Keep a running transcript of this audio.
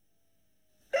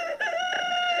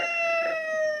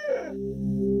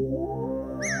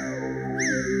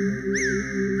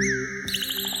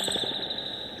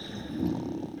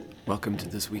Welcome to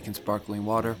This Week in Sparkling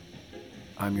Water.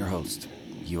 I'm your host,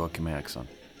 Joachim Axon.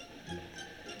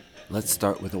 Let's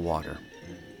start with the water.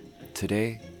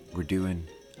 Today, we're doing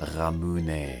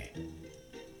Ramuné.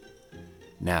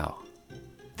 Now,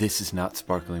 this is not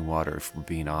sparkling water if we're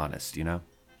being honest, you know?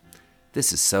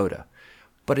 This is soda,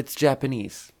 but it's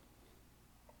Japanese.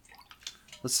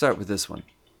 Let's start with this one.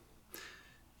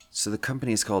 So the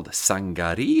company is called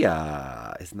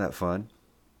Sangaria. Isn't that fun?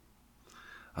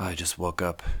 I just woke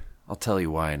up. I'll tell you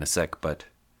why in a sec, but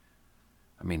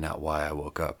not why I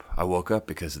woke up. I woke up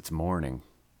because it's morning.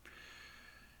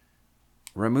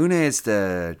 Ramuné is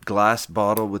the glass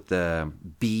bottle with the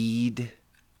bead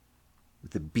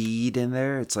in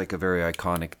there. It's like a very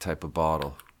iconic type of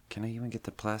bottle. Can I even get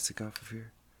the plastic off of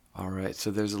here? All right,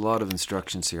 so there's a lot of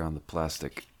instructions here on the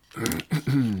plastic.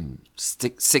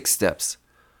 6 steps.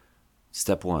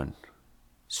 Step 1,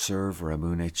 serve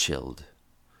Ramuné chilled.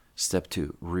 Step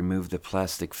 2, remove the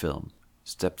plastic film.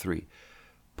 Step 3,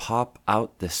 pop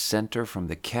out the center from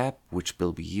the cap, which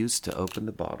will be used to open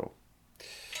the bottle.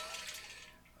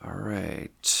 All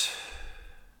right.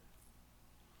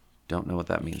 Don't know what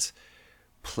that means.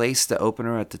 Place the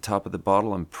opener at the top of the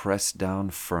bottle and press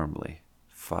down firmly.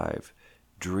 5,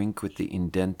 drink with the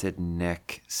indented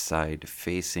neck side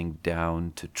facing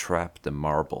down to trap the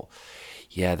marble.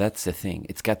 Yeah, that's the thing.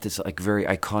 It's got this like very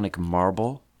iconic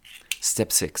marble.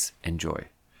 Step 6, enjoy.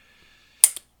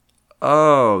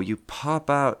 Oh, you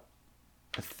pop out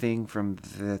a thing from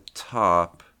the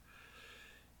top.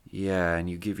 Yeah, and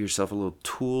you give yourself a little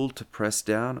tool to press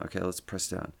down. Okay, let's press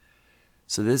down.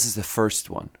 So this is the first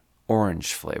one,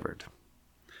 orange flavored.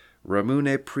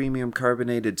 Ramuné Premium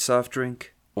Carbonated Soft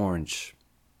Drink, orange.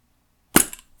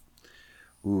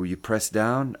 Ooh, you press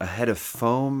down, a head of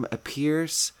foam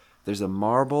appears. There's a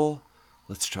marble.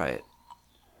 Let's try it.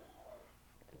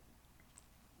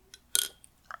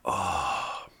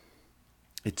 Oh,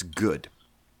 it's good.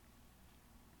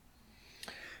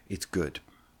 It's good.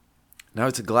 Now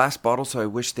it's a glass bottle, so I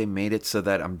wish they made it so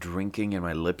that I'm drinking and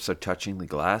my lips are touching the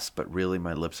glass, but really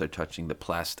my lips are touching the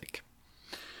plastic.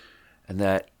 And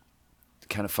that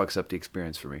kind of fucks up the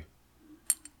experience for me.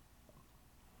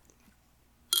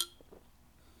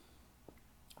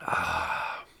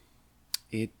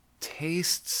 It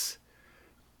tastes...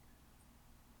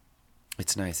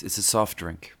 It's nice. It's a soft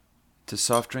drink. It's a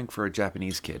soft drink for a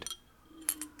Japanese kid.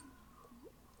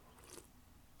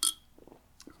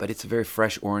 But it's a very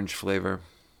fresh orange flavor.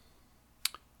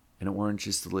 And orange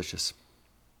is delicious.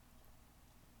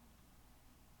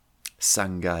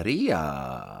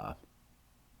 Sangaria.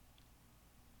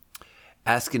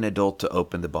 Ask an adult to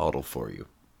open the bottle for you.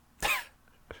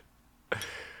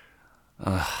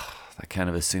 That kind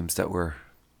of assumes that we're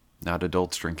not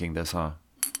adults drinking this, huh?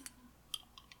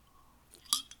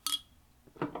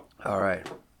 All right.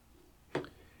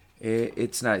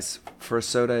 It's nice. For a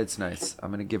soda, it's nice. I'm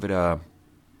gonna give it a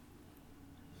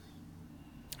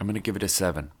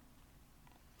 7.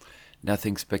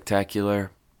 Nothing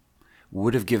spectacular.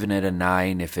 Would have given it a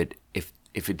 9 if it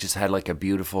just had like a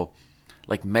beautiful,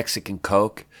 like Mexican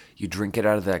Coke. You drink it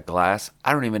out of that glass.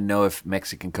 I don't even know if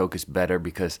Mexican Coke is better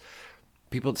because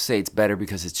people say it's better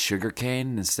because it's sugar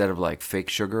cane instead of like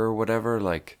fake sugar or whatever.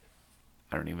 Like,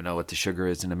 I don't even know what the sugar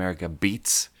is in America.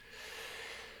 Beets.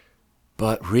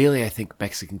 But really, I think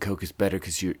Mexican Coke is better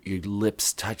because your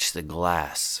lips touch the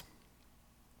glass.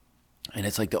 And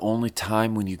it's like the only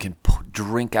time when you can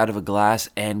drink out of a glass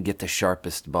and get the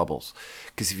sharpest bubbles.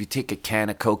 Because if you take a can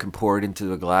of Coke and pour it into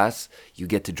the glass, you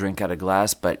get to drink out of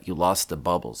glass, but you lost the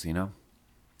bubbles, you know?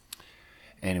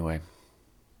 Anyway,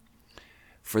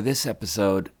 for this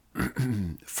episode,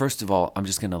 first of all, I'm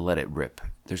just going to let it rip.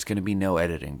 There's going to be no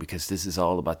editing because this is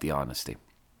all about the honesty.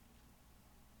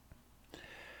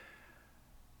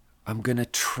 I'm going to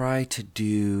try to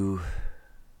do...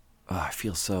 I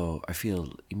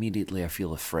feel immediately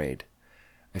afraid.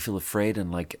 I feel afraid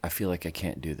and like I feel like I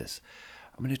can't do this.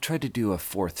 I'm going to try to do a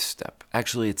 4th step.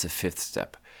 Actually, it's a 5th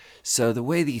step. So the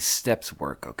way these steps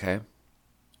work, okay?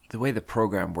 The way the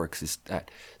program works is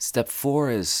that step 4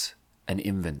 is an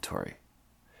inventory.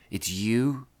 It's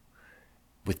you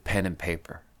with pen and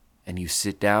paper. And you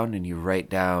sit down and you write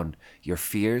down your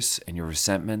fears and your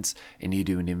resentments and you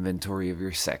do an inventory of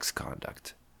your sex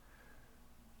conduct.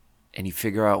 And you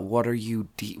figure out what are your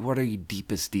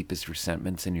deepest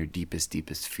resentments and your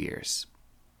deepest fears.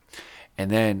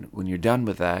 And then when you're done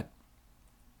with that,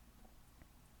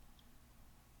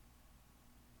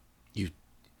 you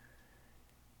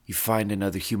find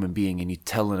another human being and you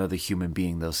tell another human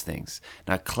being those things.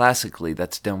 Now, classically,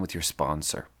 that's done with your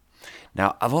sponsor.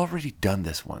 Now, I've already done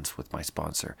this once with my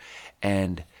sponsor,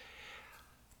 and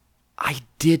I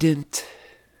didn't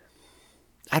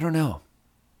I don't know.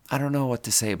 I don't know what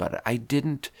to say about it. I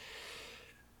didn't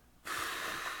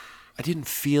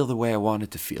feel the way I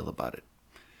wanted to feel about it.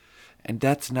 And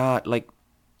that's not like,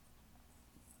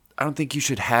 I don't think you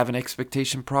should have an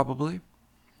expectation, probably.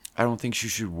 I don't think you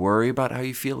should worry about how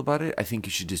you feel about it. I think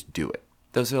you should just do it.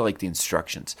 Those are like the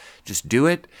instructions. Just do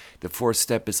it. The fourth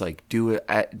step is like do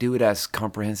it as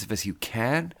comprehensive as you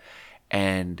can,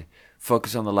 and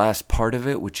focus on the last part of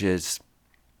it, which is,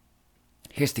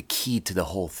 here's the key to the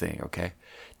whole thing, okay?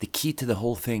 The key to the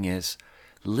whole thing is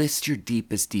list your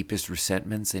deepest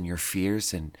resentments and your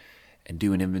fears, and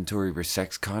do an inventory of your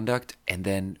sex conduct, and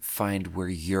then find where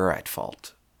you're at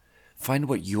fault. Find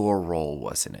what your role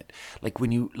was in it. Like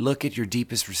when you look at your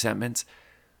deepest resentments,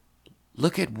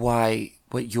 look at what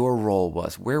your role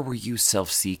was. Where were you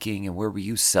self-seeking, and where were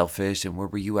you selfish, and where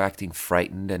were you acting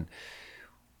frightened, and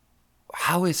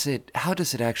how does it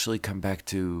actually come back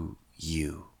to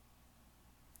you?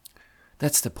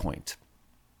 That's the point.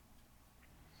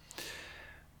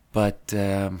 But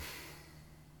so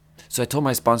I told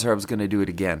my sponsor I was going to do it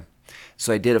again.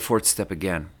 So I did a fourth step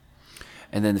again.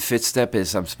 And then the fifth step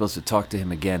is I'm supposed to talk to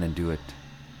him again and do it,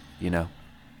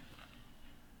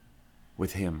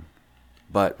 with him.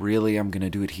 But really, I'm going to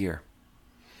do it here.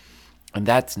 And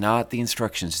that's not the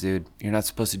instructions, dude. You're not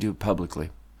supposed to do it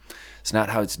publicly. It's not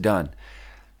how it's done.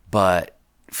 But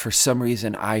for some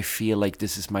reason, I feel like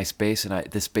this is my space, and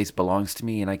this space belongs to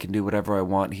me, and I can do whatever I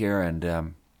want here. And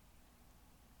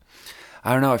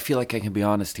I don't know. I feel like I can be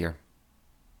honest here.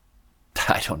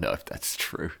 I don't know if that's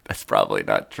true. That's probably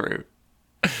not true.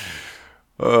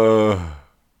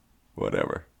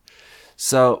 Whatever.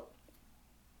 So,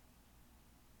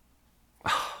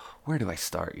 where do I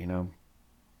start,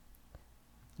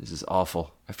 This is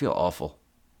awful. I feel awful.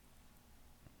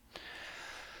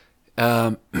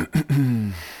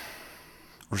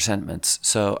 Resentments.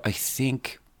 So I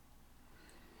think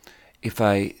if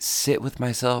I sit with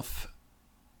myself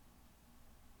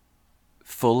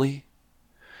fully,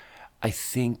 I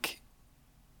think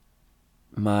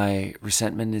my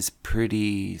resentment is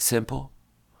pretty simple,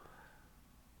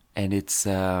 and it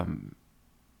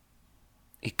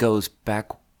goes back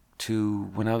to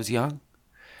when I was young,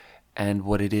 and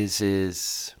what it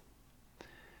is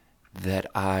that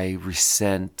I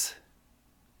resent.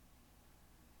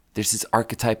 There's this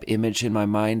archetype image in my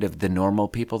mind of the normal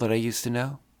people that I used to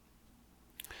know,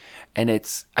 and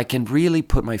I can really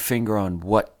put my finger on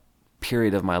what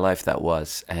period of my life that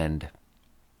was and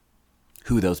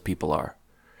who those people are.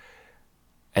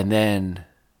 And then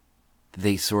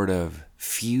they sort of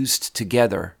fused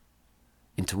together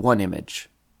into one image.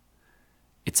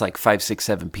 It's like 5, 6,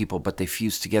 7 people, but they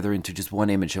fused together into just one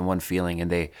image and one feeling,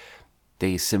 and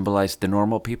they symbolize the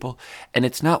normal people. And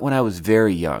it's not when I was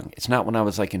very young. It's not when I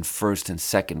was like in first and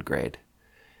second grade.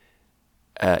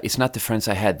 It's not the friends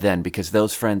I had then, because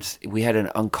those friends, we had an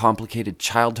uncomplicated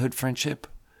childhood friendship.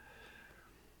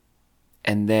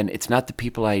 And then it's not the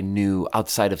people I knew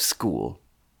outside of school,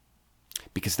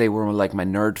 because they were like my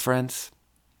nerd friends.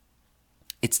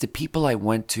 It's the people I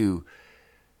went to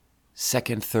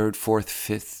second, third, fourth,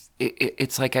 fifth.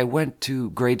 It's like I went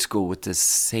to grade school with the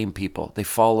same people. They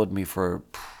followed me for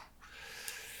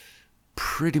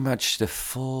pretty much the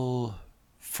full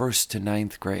first to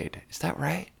ninth grade. Is that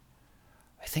right?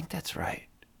 I think that's right.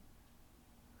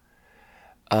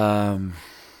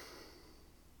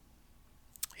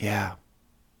 Yeah.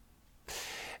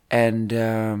 And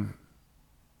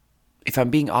if I'm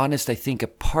being honest, I think a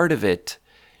part of it,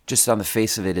 just on the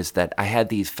face of it, is that I had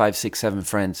these 5, 6, 7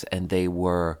 friends, and they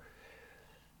were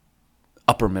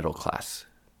upper middle class.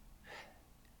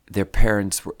 Their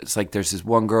parents were, it's like there's this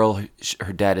one girl,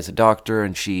 her dad is a doctor,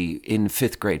 and in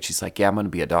 5th grade, she's like, yeah, I'm going to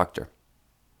be a doctor.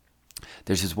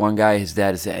 There's this one guy, his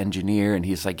dad is an engineer, and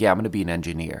he's like, yeah, I'm going to be an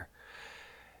engineer.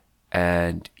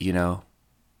 And,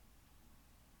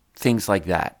 things like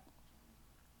that.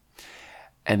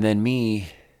 And then me,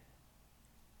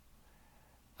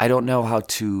 I don't know how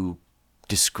to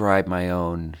describe my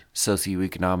own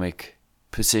socioeconomic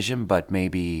position, but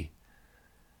maybe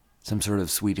some sort of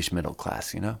Swedish middle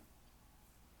class,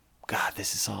 God,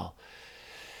 this is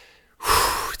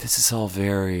all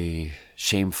very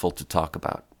shameful to talk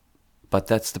about. But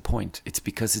that's the point. It's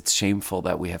because it's shameful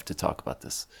that we have to talk about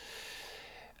this.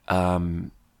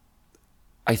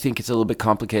 I think it's a little bit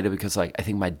complicated because, I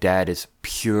think my dad is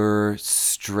pure,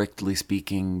 strictly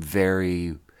speaking,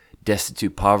 very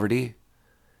destitute poverty,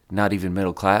 not even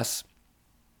middle class.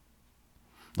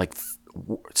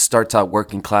 Starts out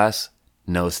working class,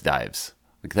 nosedives.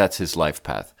 That's his life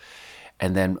path.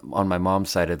 And then on my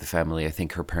mom's side of the family, I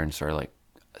think her parents are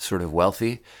sort of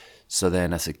wealthy. So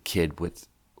then as a kid with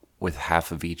with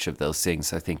half of each of those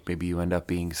things, I think maybe you end up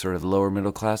being sort of lower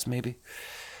middle class, maybe.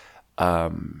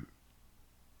 And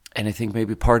I think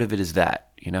maybe part of it is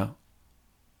that,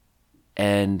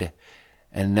 And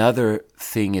another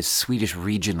thing is Swedish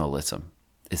regionalism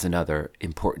is another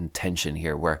important tension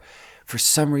here, where for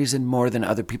some reason more than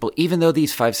other people, even though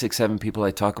these 5, 6, 7 people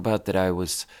I talk about that I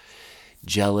was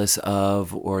jealous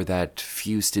of or that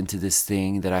fused into this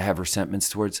thing that I have resentments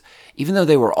towards, even though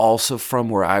they were also from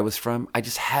where I was from, I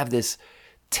just have this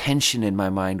tension in my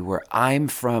mind where I'm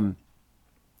from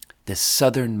the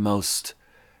southernmost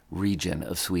region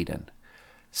of Sweden,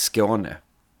 Skåne.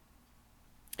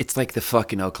 It's like the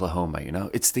fucking Oklahoma,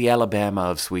 It's the Alabama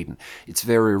of Sweden. It's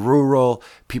very rural.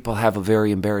 People have a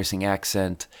very embarrassing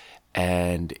accent.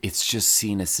 And it's just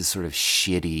seen as this sort of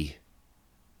shitty,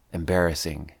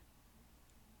 embarrassing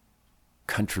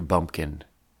country bumpkin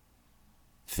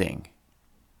thing.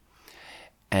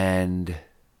 And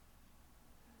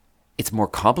it's more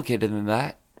complicated than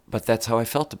that, but that's how I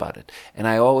felt about it. And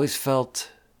I always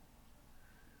felt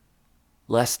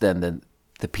less than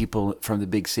the people from the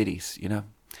big cities,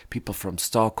 People from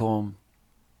Stockholm,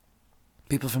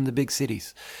 people from the big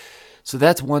cities. So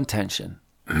that's one tension.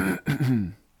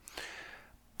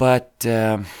 But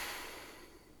then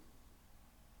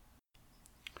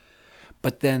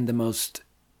the most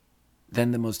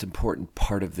important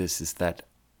part of this is that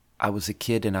I was a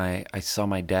kid and I saw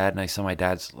my dad and I saw my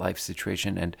dad's life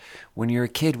situation. And when you're a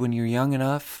kid, when you're young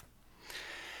enough,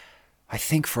 I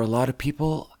think for a lot of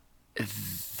people,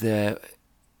 the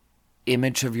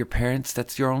image of your parents,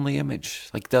 that's your only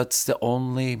image. Like that's the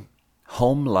only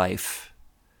home life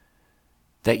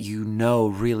that you know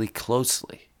really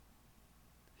closely.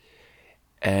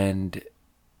 And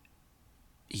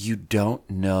you don't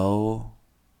know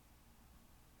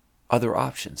other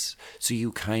options. So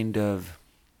you kind of,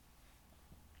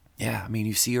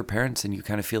 you see your parents and you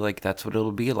kind of feel like that's what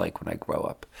it'll be like when I grow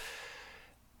up.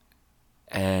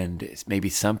 And maybe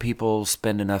some people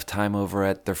spend enough time over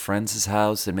at their friends'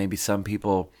 house, and maybe some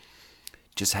people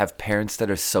just have parents that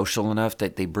are social enough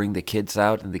that they bring the kids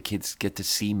out and the kids get to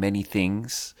see many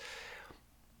things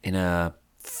in a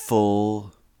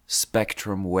full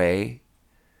spectrum way,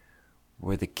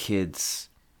 where the kids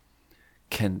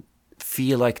can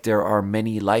feel like there are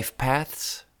many life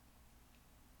paths,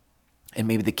 and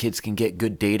maybe the kids can get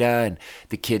good data, and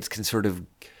the kids can sort of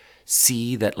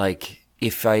see that, like,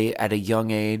 if I at a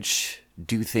young age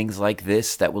do things like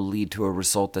this, that will lead to a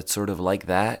result that's sort of like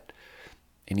that,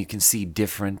 and you can see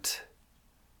different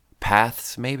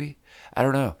paths maybe. I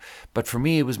don't know. But for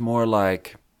me, it was more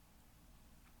like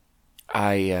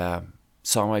I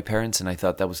saw my parents and I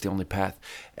thought that was the only path.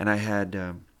 And I had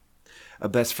a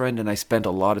best friend and I spent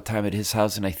a lot of time at his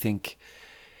house, and I think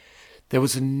there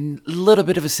was a little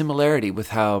bit of a similarity with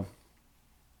how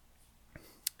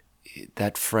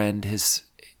that friend, his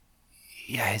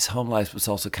home life was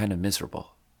also kind of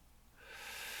miserable.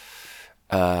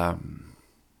 And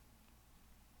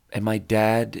my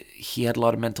dad, he had a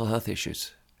lot of mental health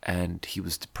issues, and he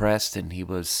was depressed, and he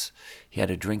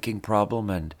had a drinking problem,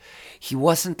 and he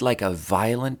wasn't like a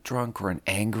violent drunk or an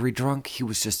angry drunk. He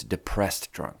was just a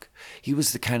depressed drunk. He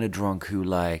was the kind of drunk who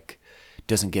like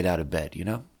doesn't get out of bed,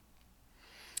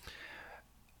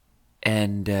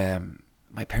 And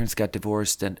my parents got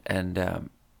divorced, and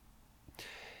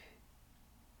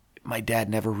my dad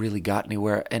never really got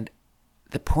anywhere. And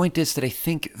the point is that I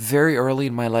think very early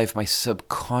in my life, my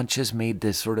subconscious made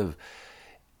this sort of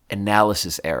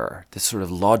analysis error, this sort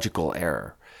of logical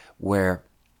error, where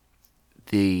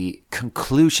the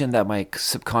conclusion that my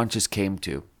subconscious came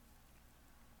to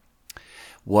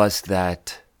was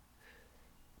that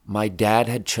my dad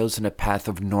had chosen a path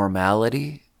of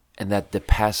normality, and that the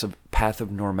path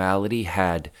of normality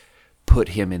had put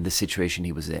him in the situation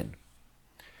he was in,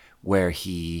 where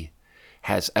he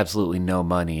has absolutely no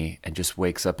money and just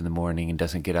wakes up in the morning and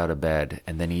doesn't get out of bed,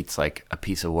 and then eats like a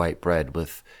piece of white bread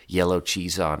with yellow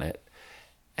cheese on it,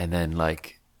 and then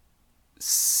like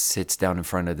sits down in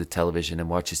front of the television and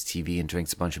watches TV and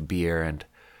drinks a bunch of beer and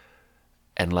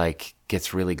like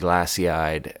gets really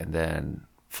glassy-eyed and then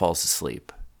falls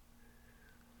asleep.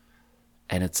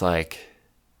 And it's like,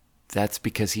 that's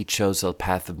because he chose a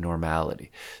path of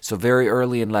normality. So very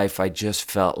early in life, I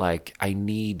just felt like I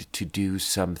need to do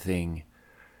something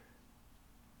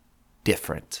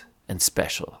different and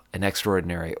special and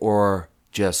extraordinary, or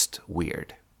just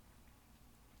weird.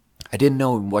 I didn't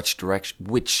know in which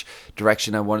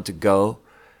direction I wanted to go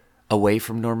away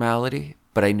from normality,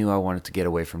 but I knew I wanted to get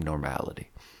away from normality.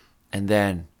 And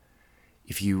then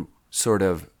if you sort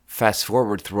of fast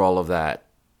forward through all of that,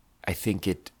 I think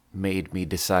it made me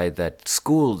decide that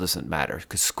school doesn't matter,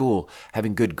 because school,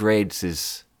 having good grades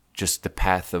is just the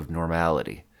path of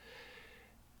normality.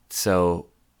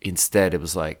 So instead, it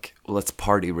was like, well, let's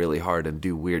party really hard and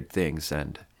do weird things.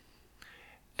 And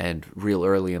real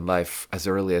early in life, as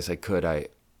early as I could, I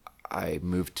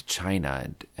moved to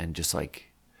China and just like,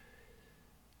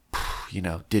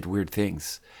 did weird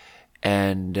things.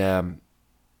 And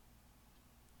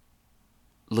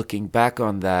looking back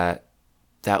on that,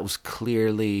 that was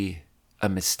clearly a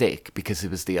mistake because it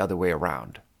was the other way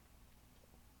around.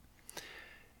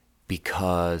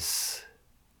 Because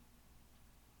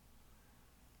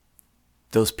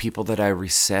those people that I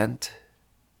resent,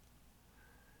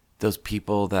 those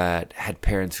people that had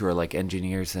parents who are like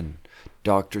engineers and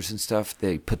doctors and stuff,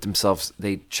 they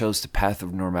chose the path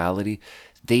of normality.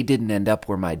 They didn't end up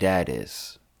where my dad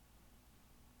is.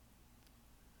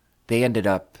 They ended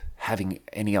up having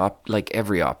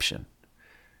every option.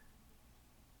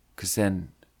 Because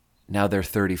then now they're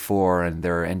 34 and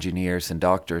they're engineers and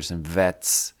doctors and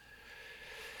vets.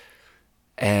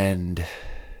 And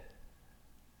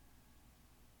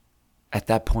at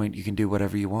that point, you can do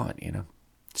whatever you want,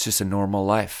 It's just a normal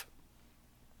life.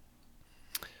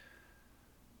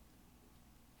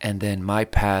 And then my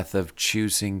path of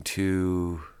choosing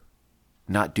to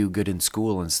not do good in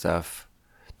school and stuff,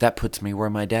 that puts me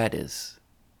where my dad is.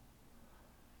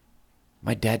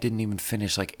 My dad didn't even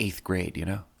finish like 8th grade,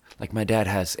 Like my dad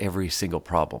has every single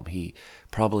problem. He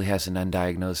probably has an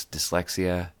undiagnosed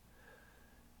dyslexia,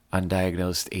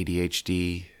 undiagnosed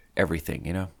ADHD, everything,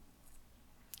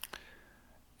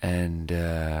 And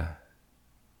I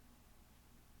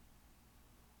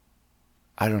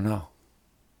don't know.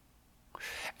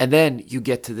 And then you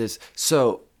get to this.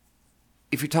 So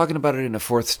if you're talking about it in a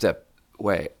 4th step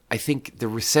way, I think the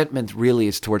resentment really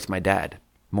is towards my dad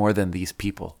more than these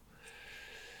people.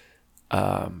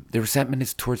 The resentment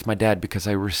is towards my dad because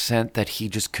I resent that he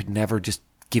just could never just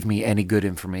give me any good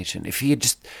information. If he had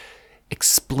just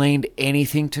explained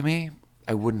anything to me,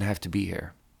 I wouldn't have to be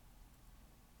here.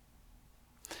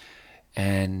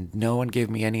 And no one gave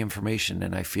me any information,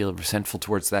 and I feel resentful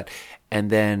towards that. And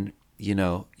then,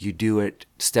 you do it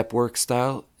step work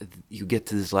style. You get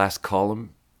to this last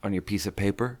column on your piece of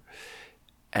paper,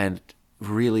 and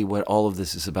really what all of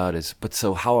this is about is, but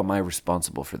so how am I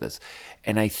responsible for this?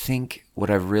 And I think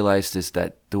what I've realized is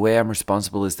that the way I'm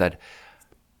responsible is that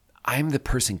I'm the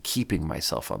person keeping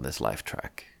myself on this life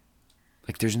track.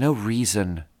 Like there's no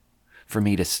reason for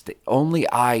me to stay. Only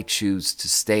I choose to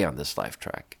stay on this life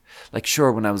track. Like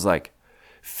sure, when I was like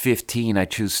 15, I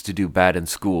chose to do bad in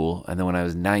school. And then when I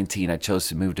was 19, I chose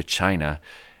to move to China.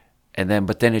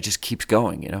 But then it just keeps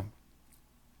going,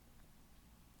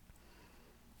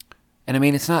 And I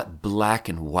mean, it's not black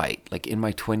and white. Like in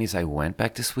my 20s, I went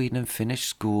back to Sweden and finished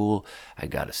school. I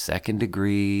got a 2nd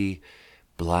degree,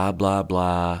 blah, blah,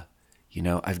 blah.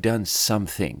 I've done some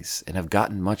things and I've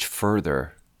gotten much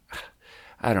further.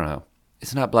 I don't know.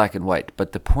 It's not black and white.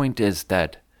 But the point is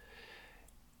that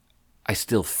I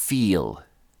still feel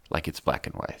like it's black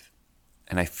and white.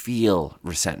 And I feel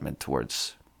resentment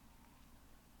towards.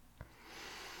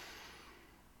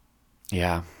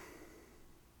 Yeah.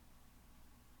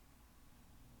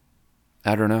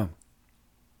 I don't know.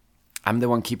 I'm the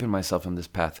one keeping myself on this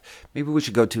path. Maybe we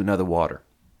should go to another water.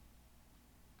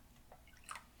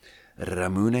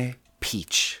 Ramuné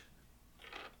peach.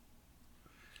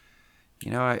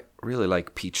 I really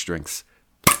like peach drinks.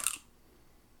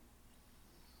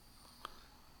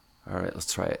 All right,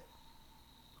 let's try it.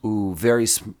 Ooh, very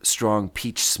strong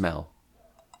peach smell.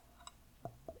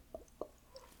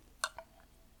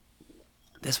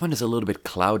 This one is a little bit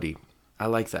cloudy. I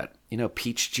like that.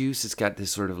 Peach juice, it's got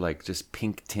this sort of like just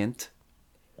pink tint.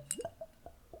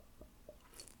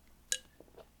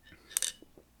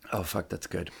 Oh, fuck, that's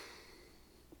good.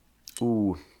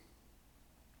 Ooh.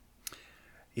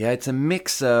 Yeah, it's a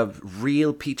mix of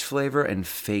real peach flavor and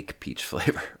fake peach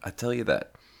flavor. I tell you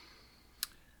that.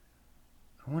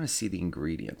 I want to see the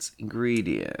ingredients.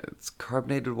 Ingredients.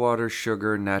 Carbonated water,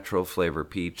 sugar, natural flavor,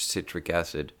 peach, citric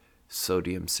acid,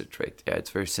 sodium citrate. Yeah, it's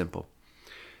very simple.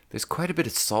 There's quite a bit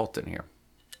of salt in here.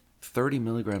 30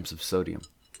 milligrams of sodium.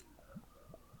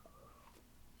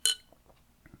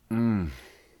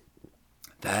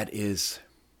 That is,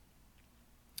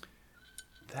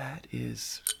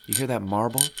 you hear that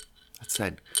marble? That's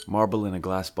that marble in a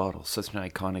glass bottle. Such an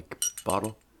iconic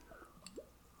bottle.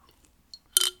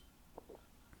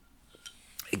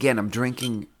 Again, I'm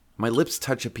drinking, my lips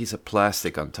touch a piece of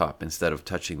plastic on top instead of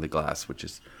touching the glass, which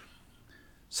is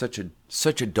such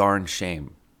a darn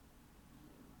shame.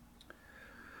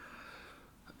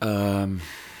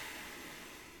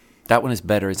 That one is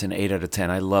better. It's an 8 out of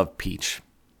 10. I love peach.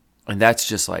 And that's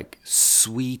just like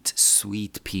sweet,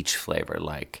 sweet peach flavor.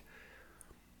 Like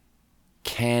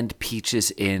canned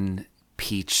peaches in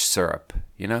peach syrup,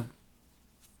 you know?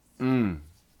 And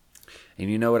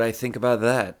you know what I think about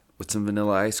that with some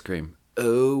vanilla ice cream?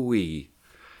 Oh, wee.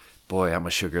 Boy, I'm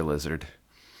a sugar lizard.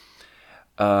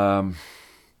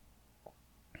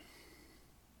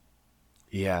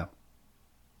 Yeah.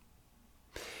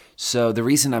 So the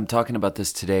reason I'm talking about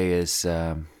this today is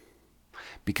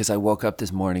because I woke up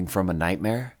this morning from a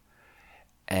nightmare.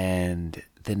 And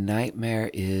the nightmare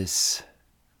is...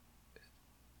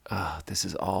 this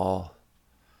is all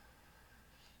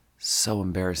so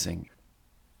embarrassing.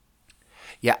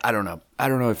 Yeah, I don't know. I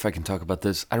don't know if I can talk about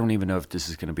this. I don't even know if this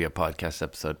is going to be a podcast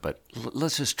episode, but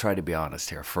let's just try to be honest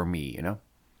here for me, you know?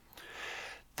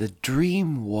 The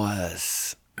dream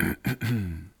was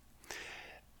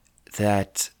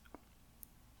that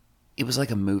it was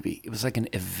like a movie. It was like an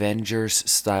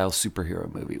Avengers-style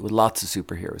superhero movie with lots of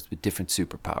superheroes with different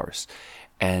superpowers.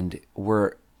 And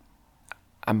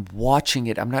I'm watching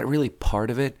it. I'm not really part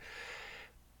of it,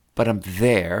 but I'm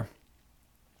there.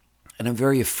 And I'm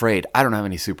very afraid. I don't have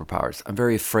any superpowers. I'm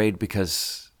very afraid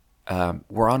because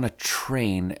we're on a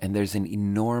train and there's an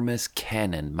enormous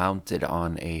cannon mounted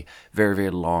on a very, very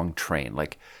long train,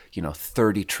 like,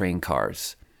 30 train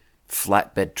cars,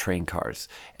 flatbed train cars.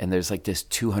 And there's like this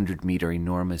 200-meter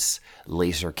enormous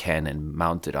laser cannon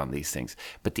mounted on these things.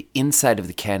 But the inside of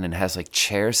the cannon has like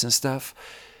chairs and stuff.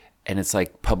 And it's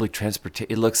like public transport.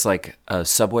 It looks like a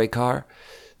subway car.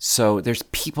 So there's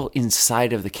people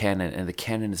inside of the cannon, and the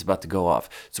cannon is about to go off.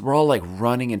 So we're all like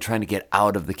running and trying to get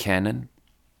out of the cannon.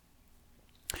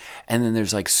 And then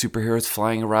there's like superheroes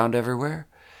flying around everywhere.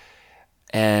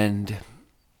 And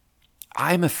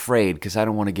I'm afraid because I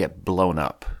don't want to get blown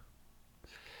up.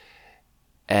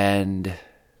 And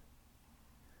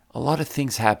a lot of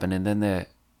things happen, and then the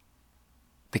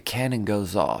cannon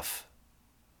goes off.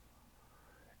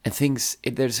 And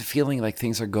there's a feeling like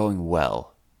things are going well.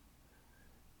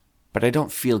 But I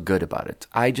don't feel good about it.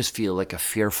 I just feel like a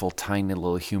fearful, tiny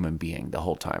little human being the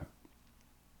whole time.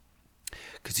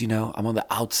 Because, I'm on the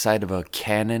outside of a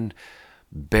cannon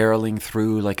barreling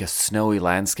through like a snowy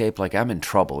landscape. Like I'm in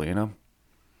trouble,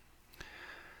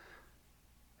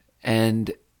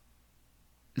 And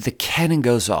the cannon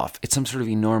goes off. It's some sort of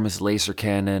enormous laser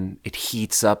cannon. It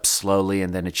heats up slowly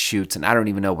and then it shoots. And I don't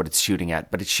even know what it's shooting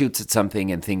at. But it shoots at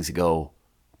something and things go...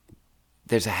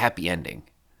 There's a happy ending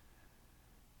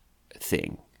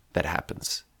thing that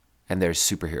happens, and there's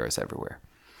superheroes everywhere.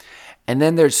 And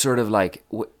then there's sort of like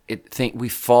we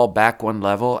fall back one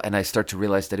level, and I start to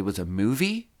realize that it was a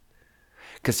movie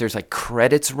because there's like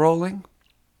credits rolling.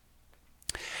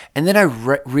 And then I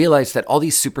realized that all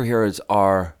these superheroes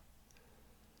are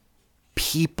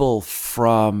people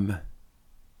that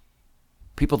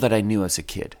I knew as a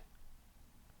kid,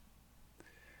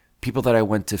 people that I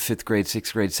went to 5th grade,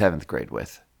 6th grade, 7th grade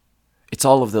with. It's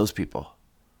all of those people.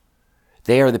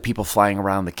 They are the people flying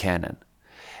around the cannon.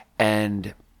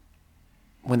 And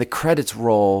when the credits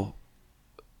roll,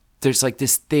 there's like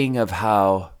this thing of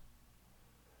how,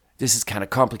 this is kind of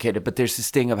complicated, but there's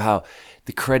this thing of how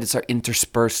the credits are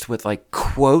interspersed with like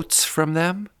quotes from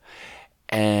them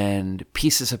and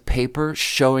pieces of paper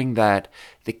showing that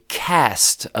the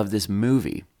cast of this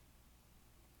movie,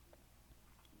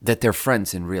 that they're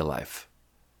friends in real life.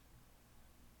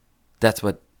 That's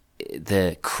what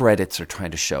the credits are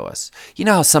trying to show us. You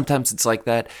know how sometimes it's like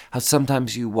that? How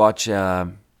sometimes you watch,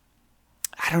 I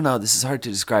don't know, this is hard to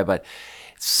describe, but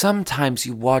sometimes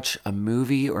you watch a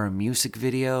movie or a music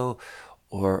video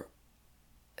or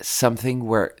something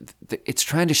where it's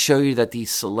trying to show you that these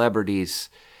celebrities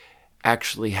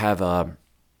actually have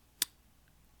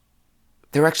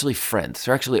they're actually friends.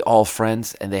 They're actually all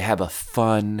friends, and they have a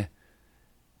fun,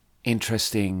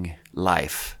 interesting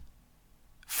life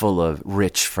full of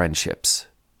rich friendships.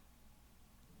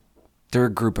 They're a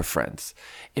group of friends.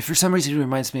 If for some reason it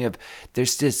reminds me of,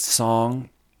 there's this song,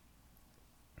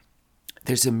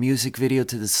 there's a music video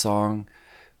to the song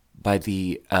by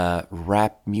the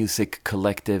rap music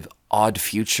collective Odd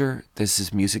Future. There's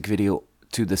this music video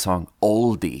to the song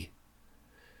Oldie.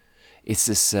 It's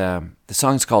this, the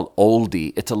song's called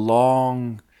Oldie. It's a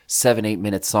long 7-8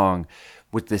 minute song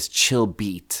with this chill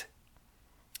beat.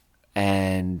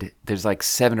 And there's like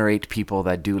 7 or 8 people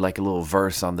that do like a little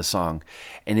verse on the song.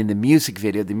 And in the music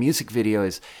video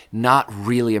is not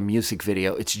really a music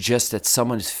video. It's just that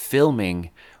someone is filming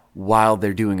while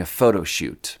they're doing a photo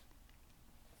shoot.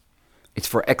 It's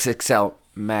for XXL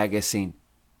magazine.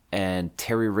 And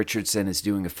Terry Richardson is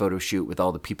doing a photo shoot with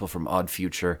all the people from Odd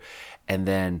Future. And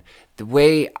then the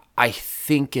way I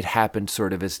think it happened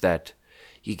sort of is that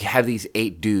you have these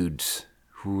 8 dudes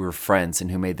who were friends and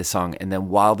who made the song. And then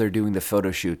while they're doing the photo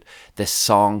shoot, the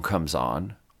song comes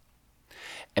on.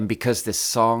 And because this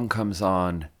song comes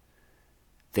on,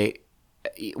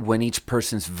 when each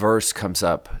person's verse comes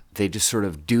up, they just sort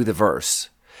of do the verse,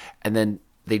 and then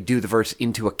they do the verse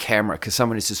into a camera because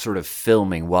someone is just sort of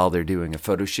filming while they're doing a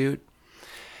photo shoot.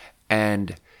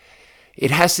 And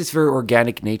it has this very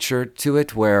organic nature to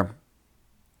it where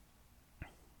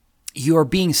you are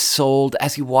being sold,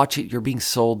 as you watch it, you're being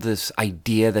sold this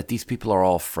idea that these people are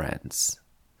all friends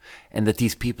and that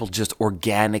these people just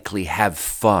organically have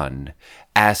fun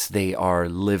as they are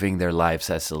living their lives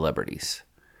as celebrities.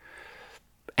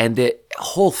 And the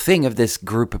whole thing of this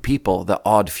group of people, the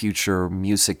Odd Future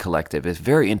Music Collective, is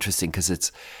very interesting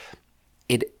because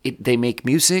they make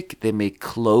music, they make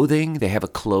clothing, they have a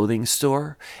clothing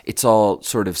store. It's all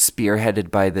sort of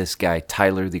spearheaded by this guy,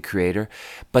 Tyler, the creator.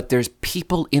 But there's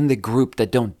people in the group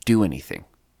that don't do anything.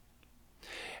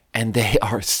 And they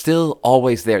are still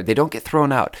always there. They don't get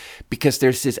thrown out because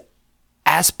there's this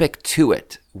aspect to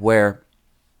it where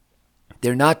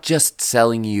they're not just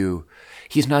selling you.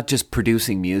 He's not just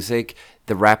producing music.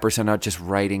 The rappers are not just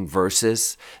writing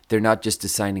verses. They're not just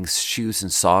designing shoes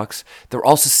and socks. They're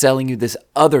also selling you this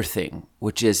other thing,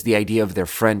 which is the idea of their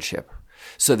friendship.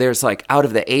 So there's like, out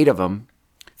of the 8 of them,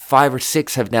 5 or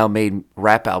 6 have now made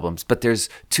rap albums, but there's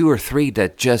 2 or 3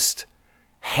 that just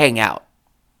hang out.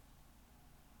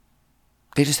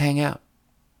 They just hang out.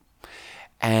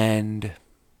 And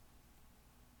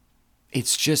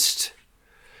it's just,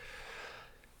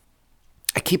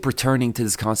 I keep returning to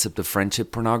this concept of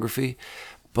friendship pornography,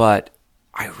 but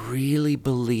I really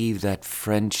believe that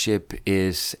friendship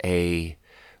is a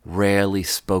rarely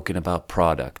spoken about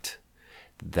product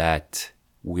that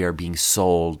we are being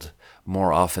sold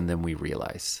more often than we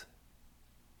realize.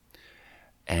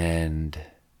 And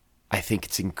I think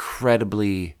it's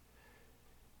incredibly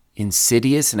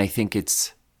insidious, and I think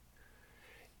it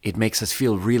makes us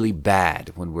feel really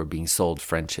bad when we're being sold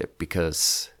friendship,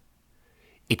 because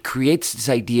it creates this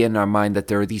idea in our mind that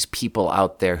there are these people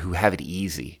out there who have it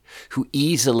easy, who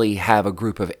easily have a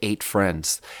group of 8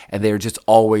 friends, and they're just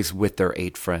always with their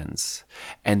 8 friends,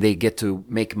 and they get to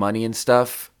make money and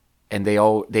stuff, and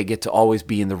they get to always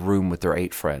be in the room with their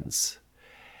 8 friends,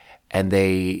 and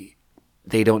they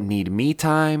don't need me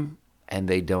time, and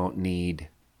they don't need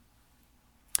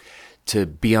to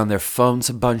be on their phones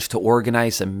a bunch to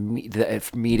organize a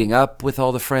meeting up with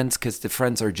all the friends, because the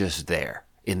friends are just there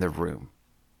in the room.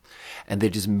 And they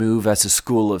just move as a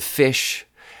school of fish,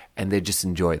 and they just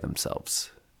enjoy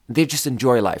themselves. They just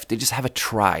enjoy life. They just have a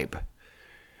tribe.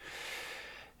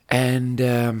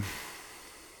 And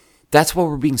that's what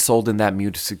we're being sold in that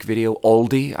music video.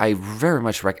 Oldie, I very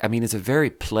much it's a very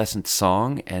pleasant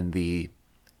song, and the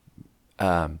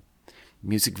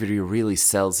music video really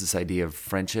sells this idea of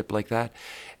friendship like that.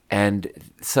 And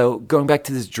so going back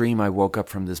to this dream I woke up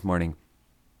from this morning,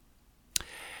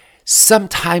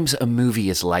 sometimes a movie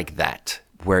is like that,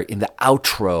 where in the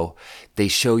outro, they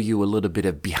show you a little bit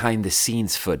of behind the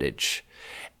scenes footage,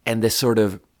 and the sort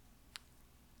of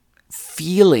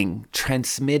feeling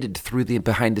transmitted through the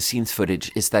behind the scenes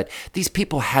footage is that these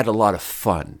people had a lot of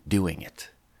fun doing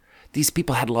it. These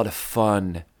people had a lot of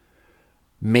fun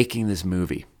making this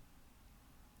movie.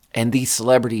 And these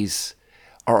celebrities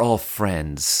are all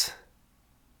friends,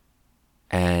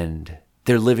 and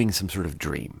they're living some sort of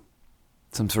dream,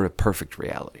 some sort of perfect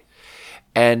reality.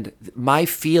 And my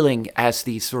feeling as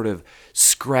these sort of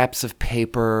scraps of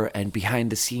paper and behind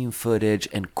the scene footage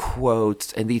and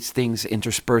quotes and these things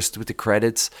interspersed with the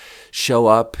credits show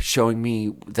up, showing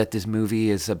me that this movie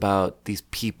is about these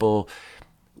people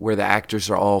where the actors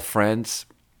are all friends,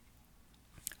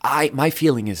 my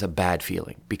feeling is a bad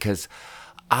feeling, because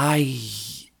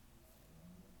I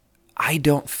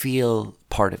don't feel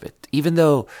part of it. Even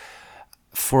though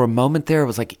for a moment there I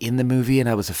was like in the movie and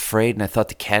I was afraid and I thought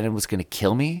the canon was going to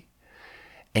kill me.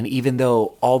 And even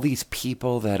though all these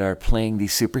people that are playing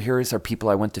these superheroes are people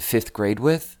I went to 5th grade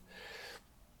with,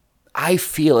 I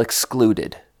feel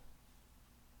excluded.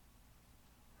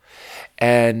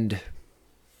 And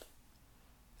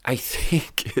I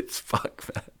think it's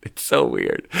it's so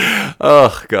weird.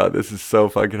 Oh God, this is so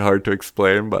fucking hard to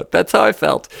explain, but that's how I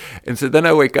felt. And so then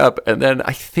I wake up, and then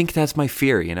I think that's my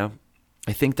fear,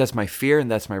 I think that's my fear, and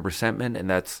that's my resentment, and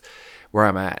that's where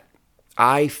I'm at.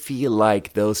 I feel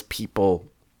like those people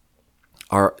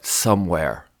are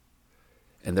somewhere,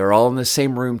 and they're all in the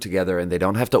same room together, and they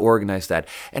don't have to organize that.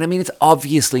 And it's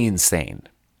obviously insane.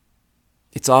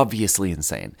 It's obviously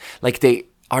insane. Like, they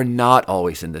are not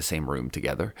always in the same room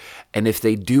together. And if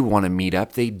they do want to meet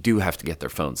up, they do have to get their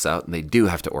phones out, and they do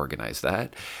have to organize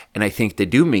that. And I think they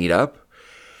do meet up,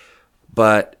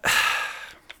 but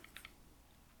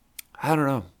I don't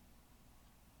know.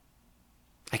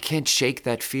 I can't shake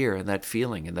that fear and that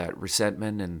feeling and that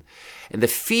resentment and the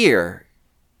fear.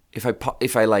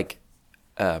 If I like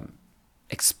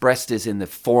express this in the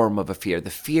form of a fear, the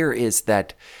fear is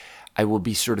that I will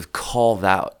be sort of called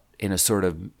out in a sort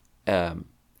of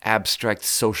abstract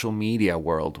social media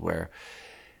world where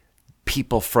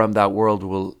people from that world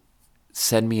will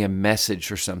send me a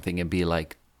message or something and be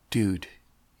like, dude,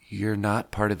 you're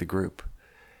not part of the group.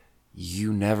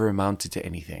 You never amounted to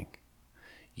anything.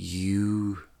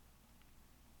 You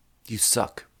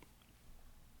suck.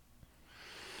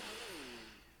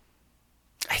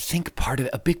 I think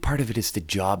a big part of it is the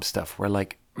job stuff where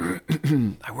like,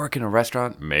 I work in a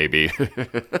restaurant. Maybe.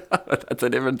 That's a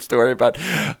different story, but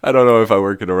I don't know if I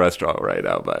work in a restaurant right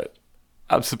now, but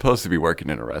I'm supposed to be working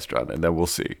in a restaurant and then we'll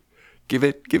see. Give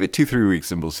it 2-3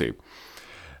 weeks and we'll see.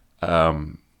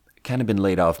 Kind of been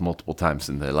laid off multiple times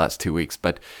in the last 2 weeks,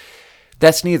 but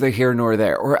that's neither here nor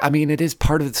there. Or, I mean, it is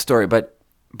part of the story, but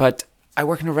I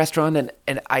work in a restaurant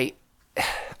and I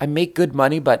make good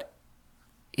money, but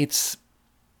it's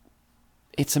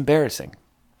embarrassing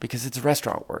because it's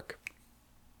restaurant work.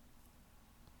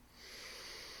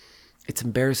 It's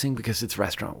embarrassing because it's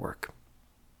restaurant work.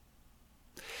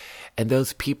 And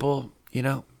those people, you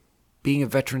know, being a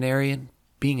veterinarian,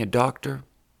 being a doctor,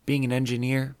 being an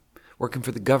engineer, working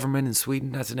for the government in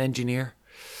Sweden as an engineer,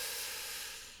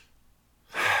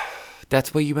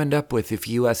 that's what you end up with if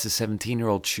you as a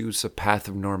 17-year-old choose a path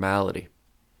of normality.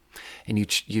 And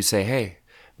you say, hey,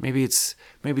 maybe it's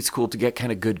cool to get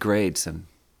kind of good grades and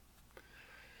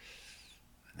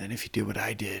then if you do what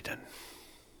I did and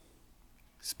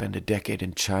spend a decade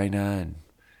in China and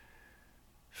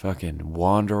fucking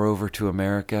wander over to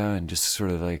America and just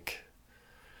sort of like,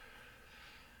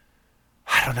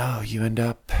 I don't know, you end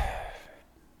up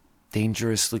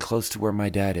dangerously close to where my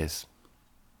dad is.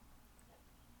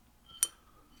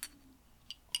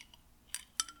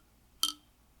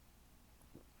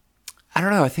 I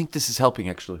don't know, I think this is helping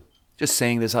actually. Just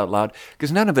saying this out loud,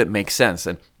 because none of it makes sense,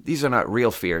 and these are not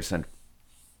real fears, and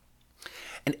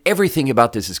everything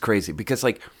about this is crazy, because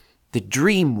like the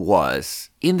dream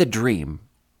was, in the dream,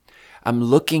 I'm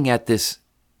looking at this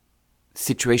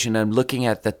situation, I'm looking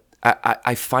at that,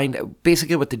 I find,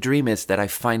 basically what the dream is, that I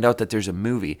find out that there's a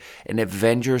movie, an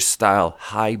Avengers-style,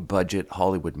 high-budget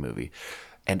Hollywood movie,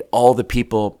 and all the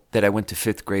people that I went to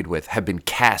 5th grade with have been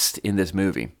cast in this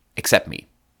movie, except me.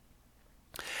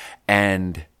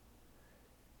 And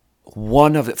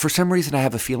one of for some reason I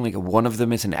have a feeling like one of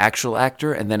them is an actual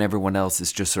actor and then everyone else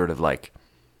is just sort of like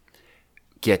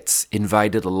gets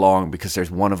invited along because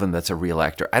there's one of them that's a real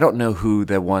actor. I don't know who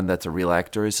the one that's a real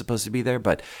actor is supposed to be there,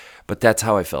 but that's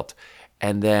how I felt.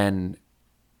 And then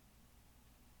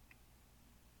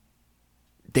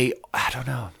I don't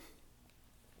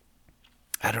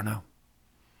know.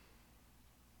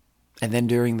 And then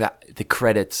during the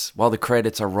credits, while the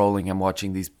credits are rolling, I'm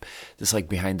watching this like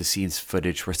behind the scenes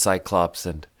footage where Cyclops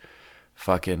and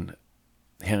fucking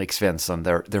Henrik Svensson,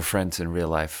 they're friends in real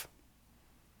life.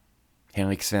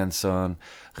 Henrik Svensson,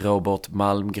 Robert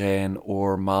Malmgren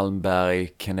or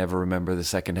Malmberg, can never remember the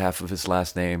second half of his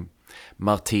last name.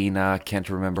 Martina,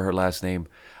 can't remember her last name.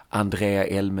 Andrea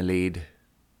Elmelid, is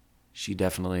she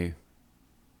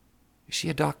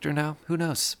a doctor now? Who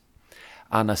knows?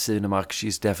 Anna Sinemark,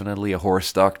 she's definitely a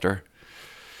horse doctor.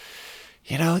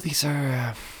 You know, these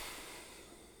are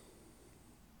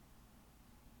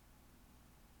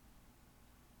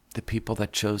the people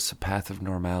that chose the path of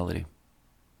normality.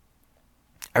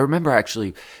 I remember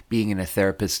actually being in a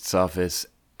therapist's office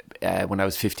when I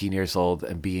was 15 years old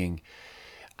and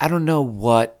I don't know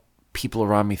what people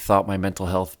around me thought my mental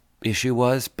health issue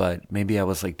was, but maybe I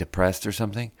was like depressed or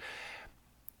something.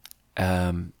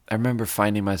 I remember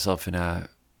finding myself in a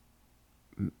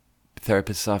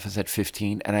therapist's office at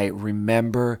 15, and I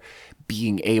remember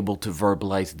being able to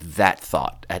verbalize that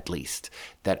thought, at least,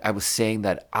 that I was saying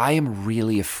that I am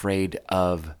really afraid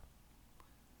of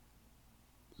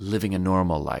living a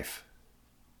normal life,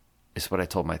 is what I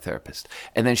told my therapist.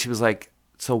 And then she was like,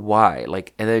 so why?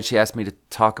 And then she asked me to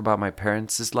talk about my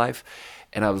parents' life,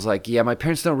 and I was like, yeah, my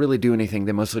parents don't really do anything.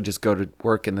 They mostly just go to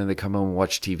work, and then they come home and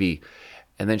watch TV.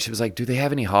 And then she was like, do they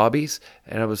have any hobbies?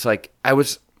 And I was like, I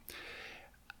was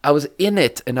in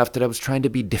it enough that I was trying to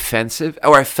be defensive,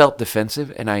 or I felt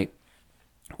defensive, and I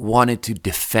wanted to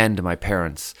defend my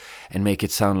parents and make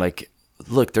it sound like,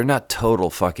 look, they're not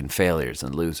total fucking failures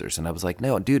and losers. And I was like,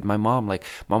 no, dude, my mom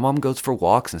goes for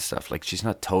walks and stuff. Like, she's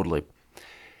not totally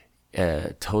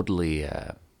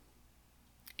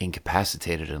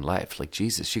incapacitated in life. Like,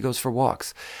 Jesus, she goes for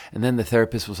walks. And then the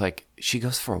therapist was like, she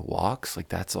goes for walks? Like,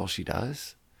 that's all she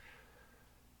does?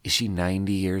 Is she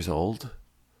 90 years old?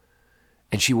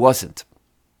 And she wasn't.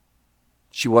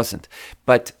 She wasn't.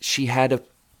 But she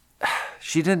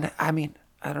didn't, I mean,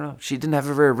 I don't know. She didn't have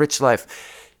a very rich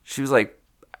life. She was like,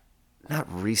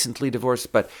 not recently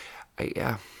divorced, but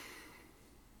I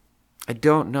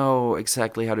don't know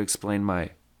exactly how to explain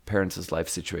my parents' life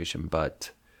situation,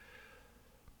 but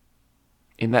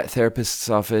in that therapist's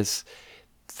office,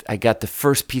 I got the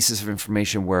first pieces of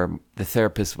information where the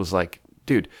therapist was like,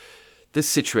 dude, this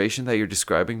situation that you're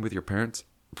describing with your parents,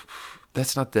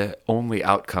 that's not the only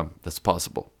outcome that's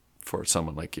possible for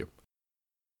someone like you.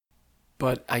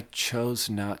 But I chose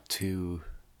not to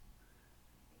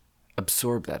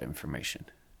absorb that information.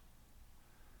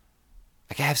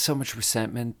 Like, I have so much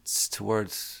resentment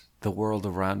towards the world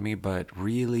around me, but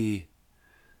really,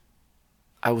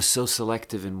 I was so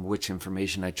selective in which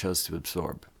information I chose to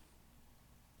absorb.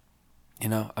 You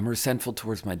know, I'm resentful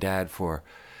towards my dad for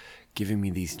giving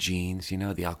me these genes, you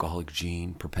know, the alcoholic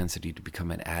gene, propensity to become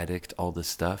an addict, all this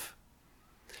stuff.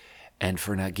 And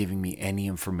for not giving me any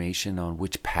information on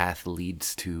which path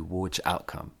leads to which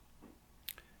outcome.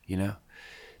 You know,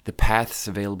 the paths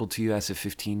available to you as a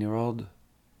 15-year-old.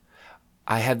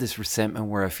 I have this resentment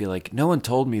where I feel like no one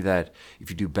told me that if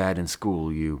you do bad in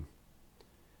school, you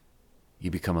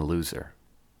become a loser.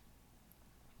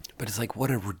 But it's like, what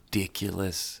a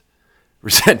ridiculous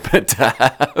resentment to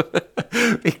have.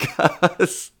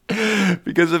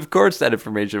 because of course that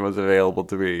information was available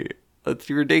to me. That's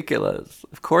ridiculous.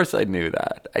 Of course I knew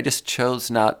that. I just chose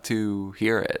not to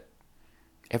hear it.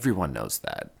 Everyone knows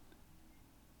that.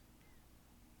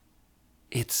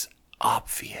 It's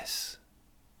obvious.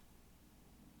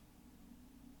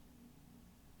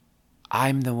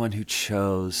 I'm the one who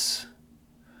chose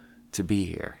to be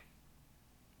here,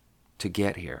 to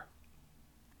get here.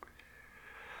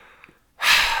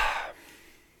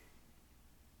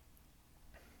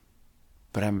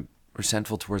 But I'm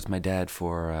resentful towards my dad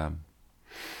for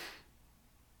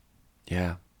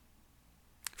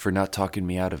not talking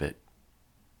me out of it.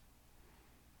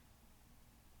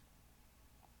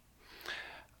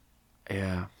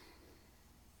 Yeah.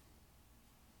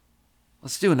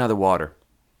 Let's do another water.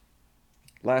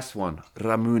 Last one,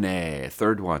 Ramuné.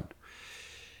 Third one,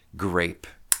 grape.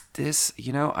 This,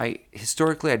 you know,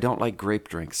 historically I don't like grape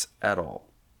drinks at all.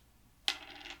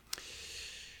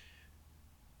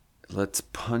 Let's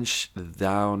punch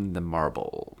down the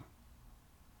marble.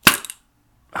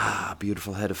 Ah,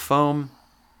 beautiful head of foam.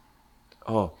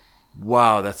 Oh,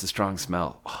 wow, that's a strong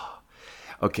smell. Oh.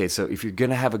 Okay, so if you're going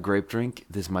to have a grape drink,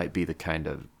 this might be the kind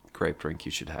of grape drink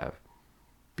you should have.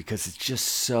 Because it's just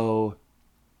so,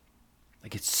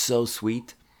 like, it's so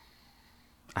sweet.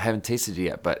 I haven't tasted it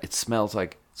yet, but it smells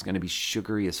like it's going to be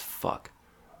sugary as fuck.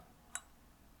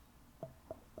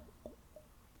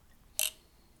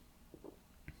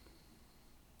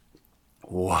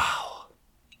 Wow.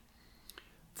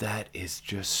 That is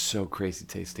just so crazy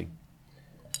tasting.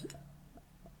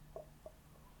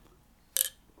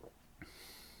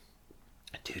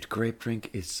 Dude, grape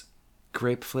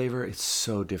flavor is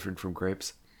so different from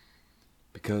grapes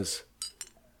because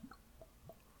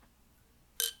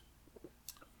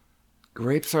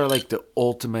grapes are like the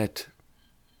ultimate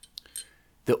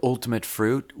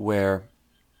fruit where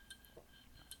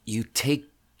you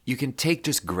can take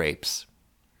just grapes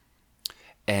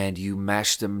and you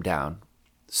mash them down,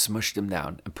 smush them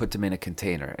down, and put them in a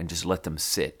container and just let them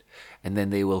sit. And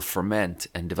then they will ferment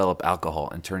and develop alcohol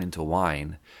and turn into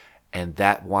wine. And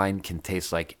that wine can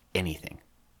taste like anything.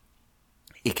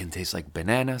 It can taste like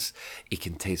bananas. It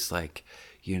can taste like,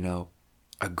 you know,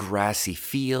 a grassy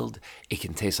field. It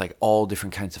can taste like all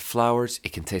different kinds of flowers.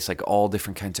 It can taste like all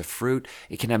different kinds of fruit.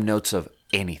 It can have notes of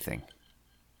anything.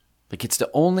 Like it's the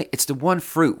one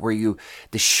fruit where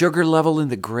the sugar level in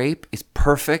the grape is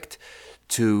perfect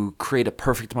to create a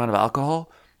perfect amount of alcohol.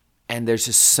 And there's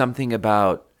just something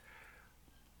about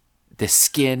the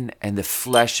skin and the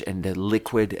flesh and the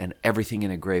liquid and everything in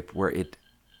a grape where it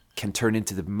can turn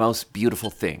into the most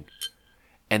beautiful thing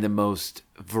and the most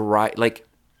variety. Like,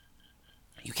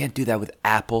 you can't do that with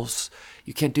apples.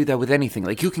 You can't do that with anything.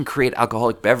 Like, you can create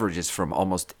alcoholic beverages from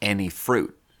almost any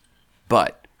fruit,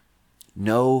 but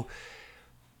none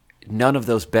of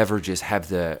those beverages have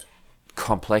the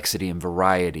complexity and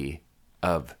variety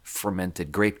of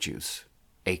fermented grape juice,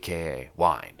 aka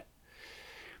wine.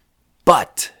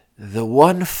 But the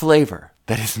one flavor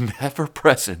that is never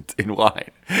present in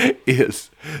wine is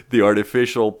the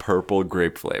artificial purple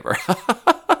grape flavor.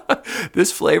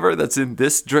 This flavor that's in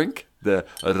this drink, the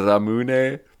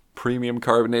Ramuné premium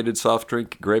carbonated soft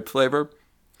drink grape flavor,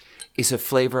 is a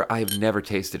flavor I've never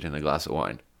tasted in a glass of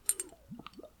wine.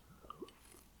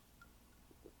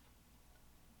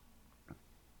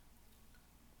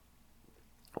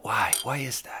 Why? Why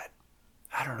is that?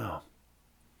 I don't know.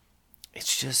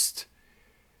 It's just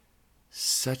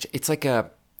such, it's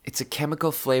a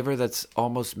chemical flavor that's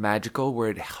almost magical,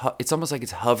 where it's almost like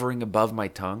it's hovering above my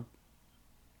tongue.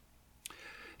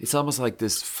 It's almost like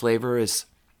this flavor is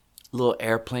little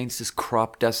airplanes just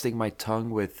crop dusting my tongue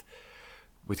with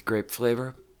grape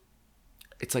flavor.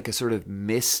 It's like a sort of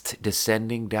mist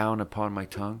descending down upon my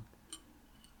tongue.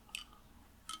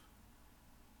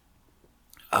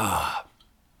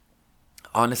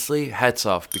 Honestly, hats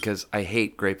off, because I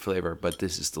hate grape flavor, but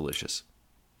this is delicious.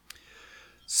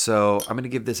 So I'm going to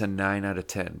give this a 9 out of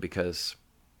 10 because,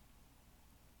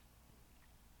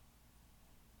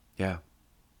 yeah,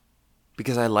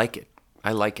 because I like it.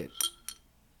 I like it.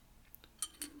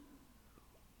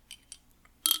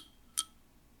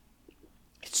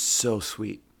 It's so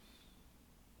sweet.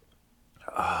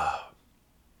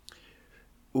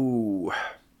 Ooh.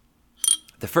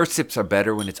 The first sips are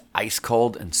better when it's ice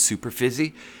cold and super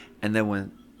fizzy. And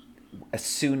then as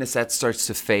soon as that starts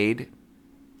to fade,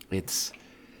 as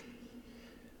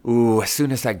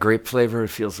soon as that grape flavor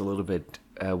feels a little bit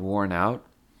worn out,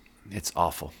 it's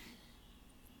awful.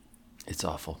 It's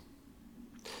awful.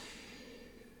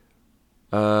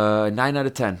 9 out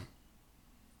of 10.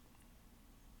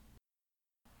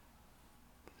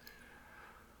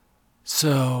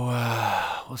 So,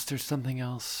 was there something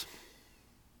else?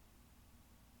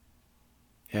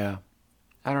 Yeah,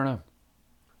 I don't know.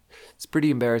 It's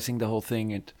pretty embarrassing, the whole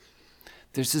thing.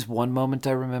 There's this one moment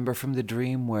I remember from the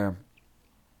dream where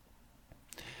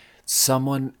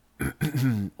someone,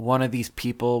 one of these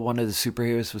people, one of the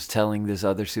superheroes was telling this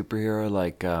other superhero,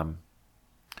 like,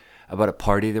 about a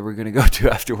party that we're going to go to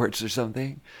afterwards or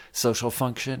something, social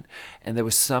function. And there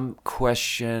was some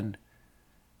question.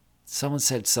 Someone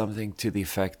said something to the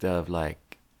effect of,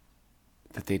 like,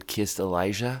 that they'd kissed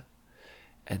Elijah.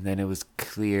 And then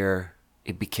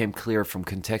it became clear from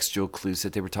contextual clues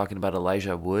that they were talking about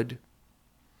Elijah Wood.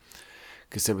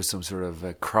 Because there was some sort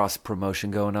of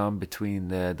cross-promotion going on between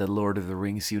the Lord of the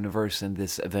Rings universe and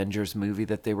this Avengers movie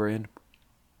that they were in.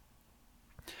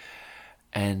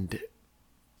 And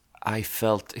I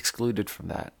felt excluded from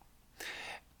that.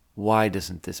 Why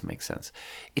doesn't this make sense?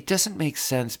 It doesn't make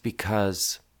sense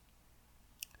because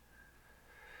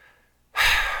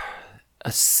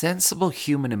a sensible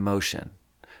human emotion,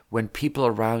 when people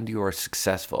around you are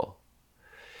successful,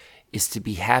 is to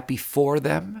be happy for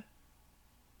them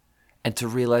and to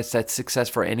realize that success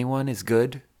for anyone is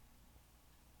good.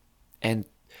 And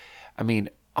I mean,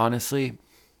 honestly,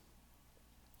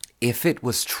 if it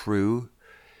was true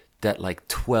that like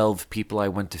 12 people I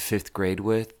went to 5th grade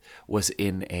with was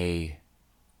in a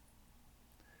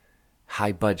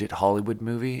high budget Hollywood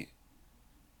movie,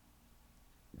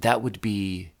 that would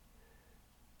be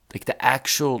like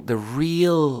the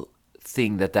real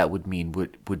thing that would mean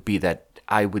would be that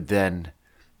I would then,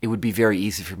 it would be very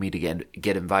easy for me to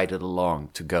get invited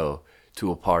along to go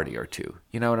to a party or two.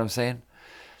 You know what I'm saying?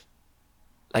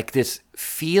 Like, this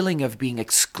feeling of being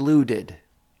excluded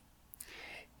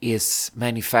is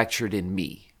manufactured in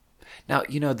me. Now,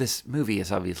 this movie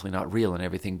is obviously not real and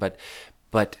everything,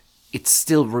 but it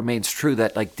still remains true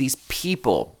that, like, these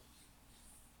people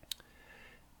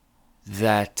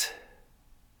that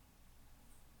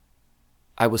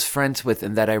I was friends with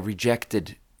and that I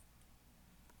rejected,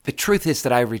 the truth is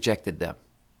that I rejected them,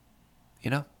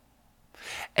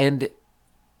 And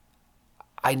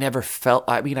I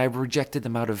rejected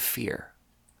them out of fear,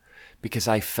 because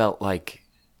I felt like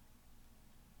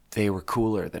they were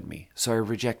cooler than me. So I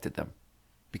rejected them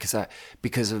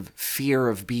because of fear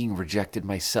of being rejected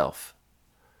myself.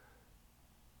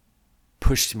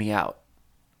 Pushed me out.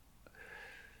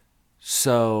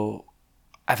 So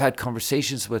I've had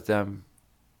conversations with them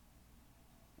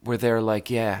where they're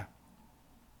like, yeah,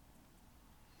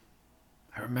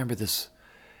 I remember this,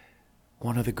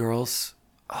 one of the girls,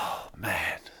 oh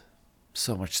man,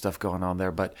 so much stuff going on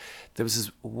there, but there was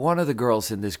this one of the girls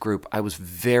in this group I was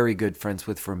very good friends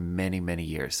with for many, many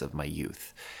years of my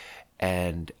youth.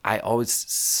 And I always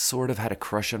sort of had a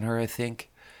crush on her, I think.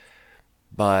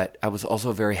 But I was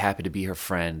also very happy to be her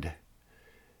friend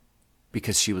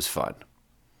because she was fun.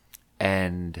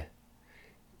 And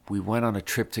we went on a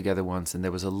trip together once, and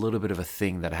there was a little bit of a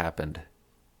thing that happened.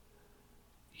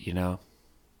 A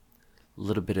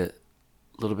little bit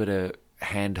of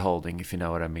hand holding, if you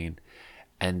know what I mean.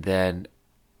 And then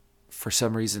for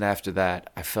some reason after that,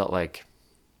 I felt like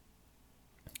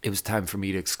it was time for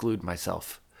me to exclude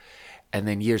myself. And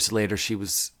then years later,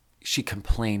 she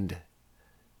complained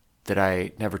that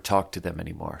I never talked to them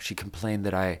anymore. She complained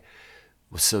that I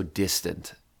was so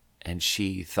distant. And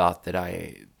she thought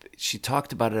that she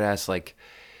talked about it as like,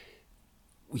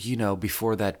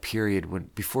 before that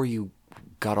period, before you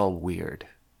got all weird,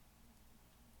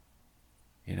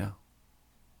 you know?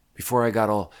 Before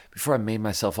I made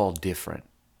myself all different.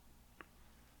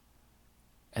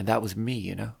 And that was me,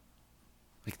 you know?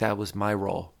 Like, that was my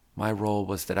role. My role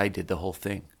was that I did the whole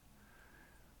thing.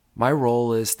 My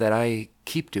role is that I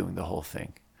keep doing the whole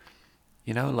thing.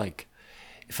 You know, like,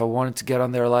 if I wanted to get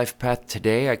on their life path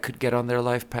today, I could get on their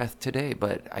life path today,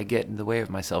 but I get in the way of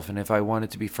myself. And if I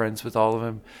wanted to be friends with all of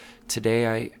them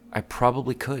today, I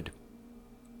probably could.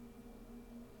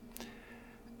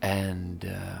 And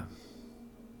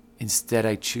instead,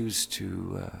 I choose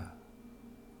to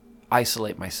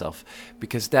isolate myself,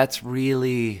 because that's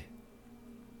really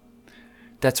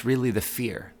the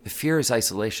fear. The fear is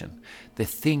isolation. The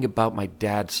thing about my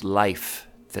dad's life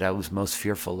that I was most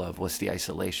fearful of was the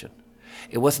isolation.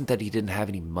 It wasn't that he didn't have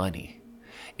any money.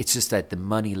 It's just that the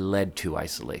money led to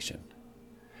isolation.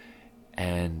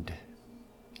 And,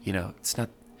 you know, it's not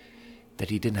that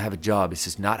he didn't have a job. It's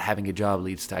just not having a job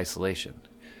leads to isolation.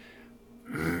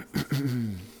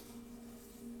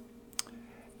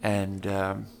 And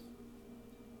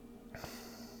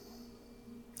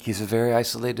he's a very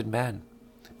isolated man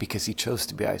because he chose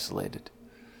to be isolated,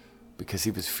 because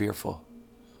he was fearful.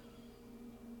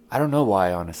 I don't know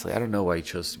why, honestly. I don't know why he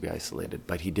chose to be isolated,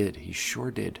 but he did. He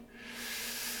sure did.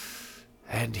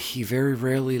 And he very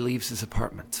rarely leaves his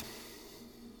apartment.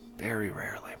 Very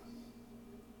rarely.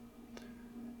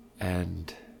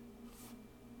 And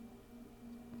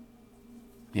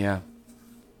yeah,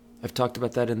 I've talked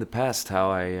about that in the past, how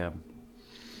I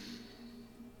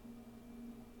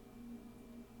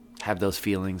have those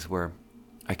feelings where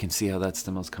I can see how that's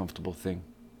the most comfortable thing.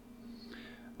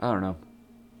 I don't know.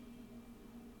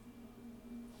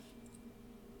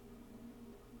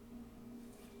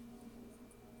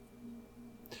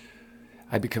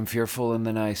 I become fearful and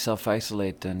then I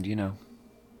self-isolate, and, you know,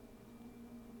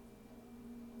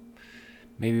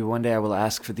 maybe one day I will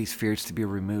ask for these fears to be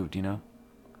removed, you know?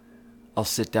 I'll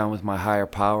sit down with my higher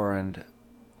power and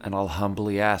I'll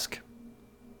humbly ask.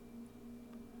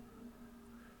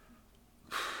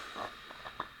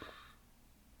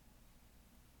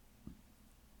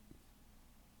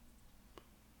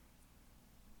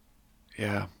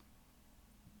 Yeah.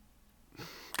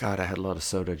 God, I had a lot of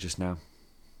soda just now.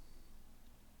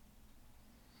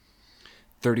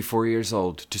 34 years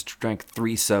old, just drank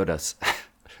 3 sodas.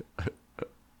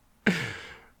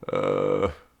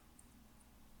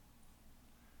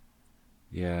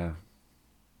 Yeah.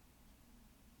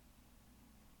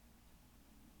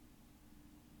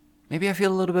 Maybe I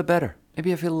feel a little bit better.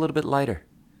 Maybe I feel a little bit lighter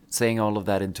saying all of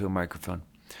that into a microphone.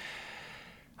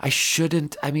 I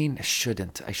shouldn't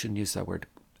use that word.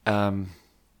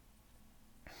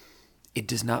 It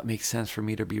does not make sense for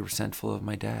me to be resentful of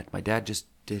my dad. My dad just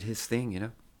did his thing, you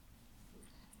know?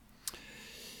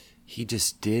 He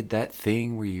just did that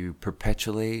thing where you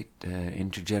perpetuate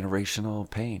intergenerational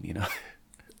pain, you know?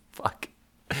 Fuck.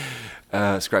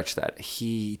 Scratch that.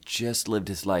 He just lived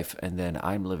his life, and then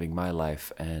I'm living my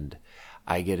life, and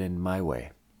I get in my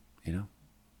way, you know?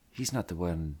 He's not the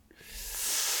one.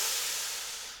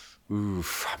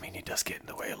 Oof, I mean, he does get in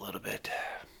the way a little bit.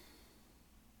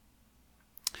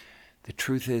 The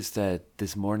truth is that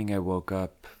this morning I woke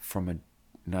up from a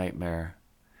nightmare,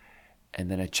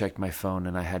 and then I checked my phone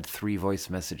and I had 3 voice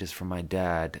messages from my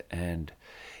dad. And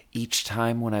each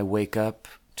time when I wake up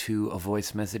to a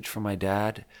voice message from my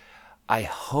dad, I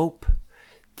hope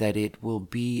that it will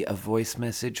be a voice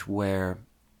message where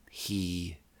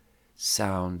he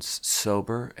sounds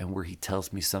sober and where he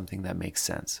tells me something that makes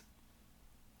sense.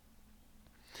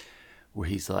 Where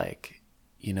he's like,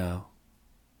 you know,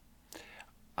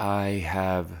 I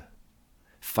have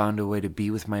found a way to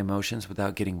be with my emotions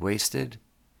without getting wasted.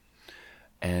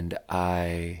 And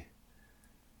I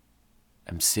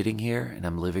am sitting here and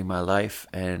I'm living my life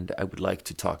and I would like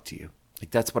to talk to you. Like,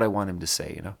 that's what I want him to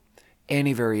say, you know?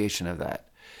 Any variation of that.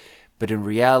 But in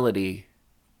reality,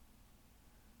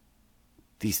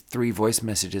 these 3 voice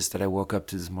messages that I woke up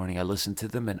to this morning, I listened to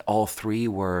them and all 3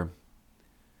 were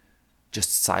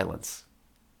just silence.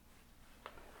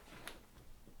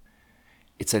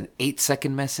 It's an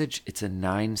 8-second message, it's a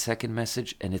 9-second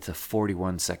message, and it's a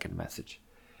 41-second message.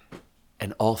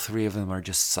 And all 3 of them are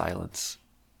just silence.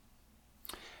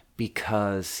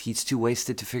 Because he's too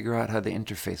wasted to figure out how the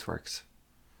interface works.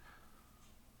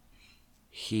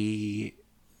 He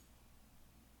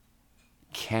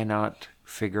cannot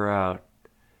figure out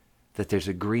that there's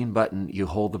a green button, you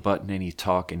hold the button and you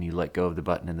talk and you let go of the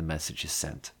button and the message is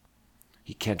sent.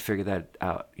 He can't figure that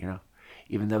out, you know?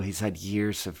 Even though he's had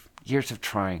years of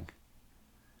trying.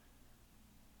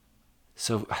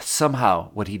 So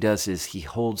somehow what he does is he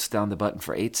holds down the button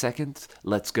for 8 seconds,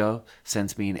 lets go,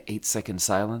 sends me an 8-second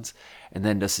silence, and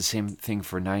then does the same thing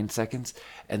for 9 seconds.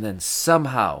 And then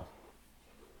somehow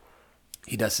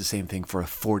he does the same thing for a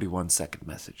 41-second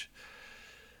message.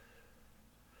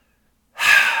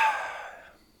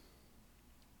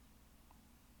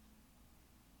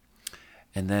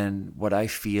 And then what I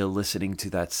feel listening to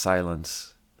that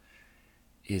silence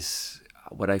is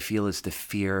the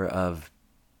fear of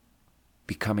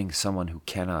becoming someone who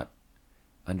cannot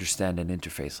understand an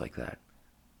interface like that.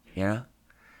 Yeah?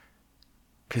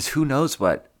 Because who knows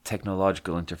what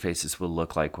technological interfaces will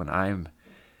look like when I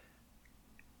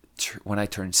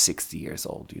turn 60 years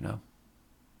old,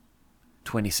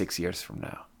 26 years from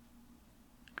now.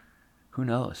 Who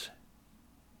knows?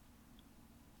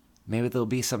 Maybe there'll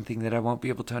be something that I won't be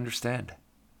able to understand.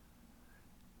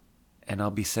 And I'll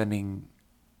be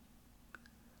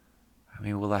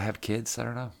will I have kids? I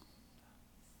don't know.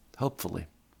 Hopefully.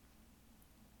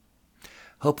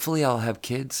 Hopefully I'll have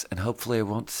kids, and hopefully I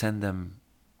won't send them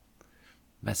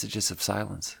messages of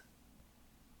silence.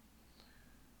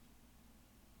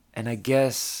 And I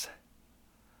guess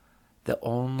the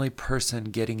only person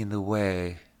getting in the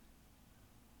way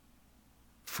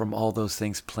from all those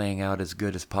things playing out as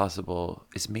good as possible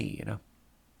is me,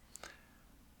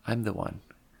 I'm the one.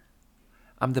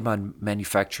 I'm the one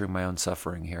manufacturing my own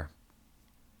suffering here.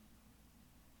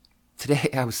 Today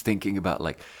I was thinking about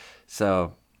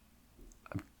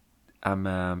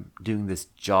I'm doing this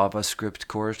JavaScript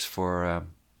course for,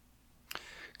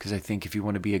 because I think if you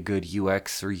want to be a good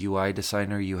UX or UI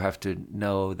designer, you have to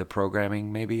know the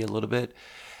programming maybe a little bit.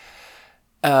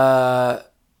 And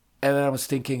then I was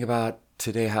thinking about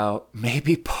today how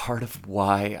maybe part of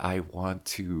why I want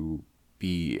to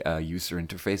be a user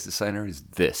interface designer is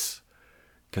this.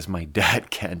 Because my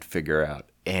dad can't figure out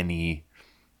any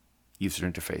user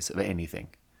interface of anything.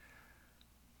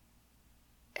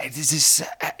 It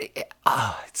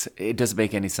doesn't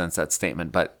make any sense, that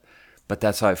statement, but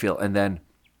that's how I feel. And then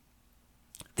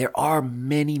there are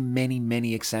many, many,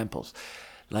 many examples.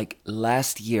 Like a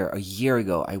year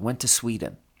ago, I went to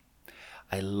Sweden.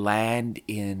 I land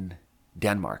in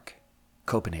Denmark,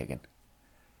 Copenhagen.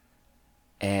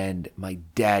 And my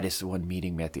dad is the one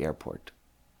meeting me at the airport.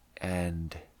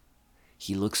 And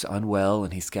he looks unwell,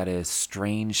 and he's got a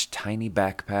strange, tiny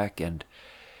backpack, and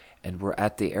we're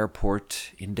at the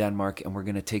airport in Denmark, and we're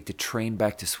going to take the train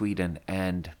back to Sweden,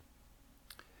 and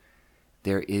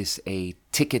there is a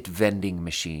ticket vending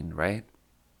machine, right?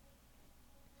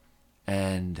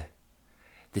 And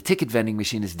the ticket vending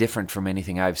machine is different from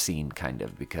anything I've seen, kind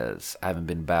of, because I haven't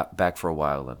been back for a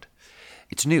while, and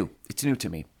it's new. It's new to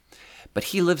me. But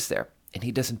he lives there, and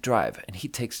he doesn't drive, and he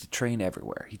takes the train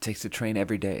everywhere. He takes the train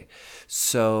every day.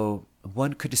 So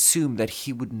one could assume that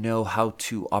he would know how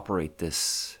to operate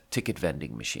this ticket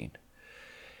vending machine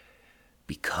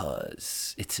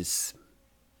because it's his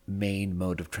main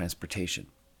mode of transportation.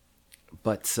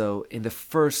 But so in the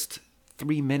first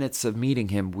 3 minutes of meeting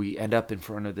him, we end up in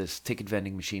front of this ticket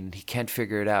vending machine, and he can't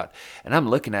figure it out. And I'm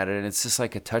looking at it, and it's just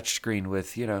like a touch screen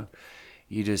with, you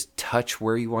just touch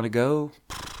where you want to go.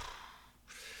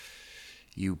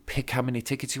 You pick how many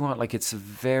tickets you want. Like, it's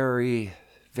very,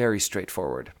 very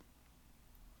straightforward.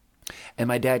 And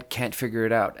my dad can't figure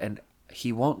it out, and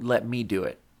he won't let me do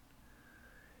it.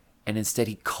 And instead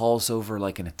he calls over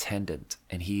like an attendant,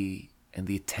 and the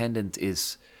attendant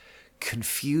is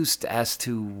confused as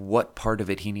to what part of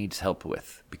it he needs help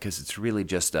with, because it's really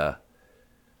just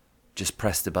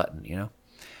press the button,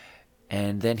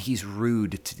 And then he's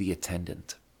rude to the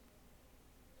attendant.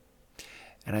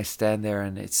 And I stand there,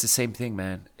 and it's the same thing,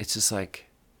 man. It's just like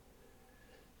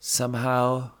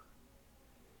somehow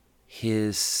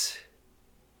his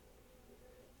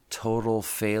total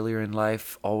failure in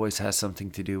life always has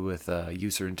something to do with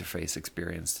user interface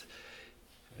experience,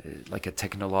 like a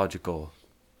technological.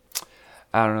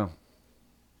 I don't know.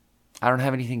 I don't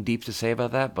have anything deep to say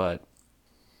about that, but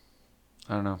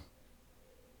I don't know.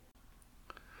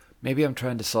 Maybe I'm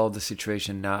trying to solve the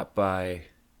situation not by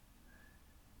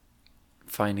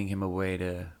finding him a way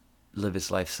to live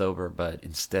his life sober, but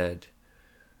instead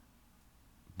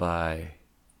by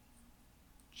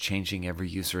changing every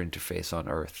user interface on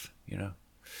Earth,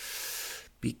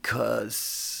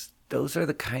 Because those are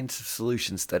the kinds of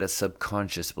solutions that a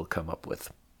subconscious will come up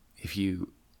with if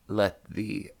you let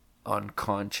the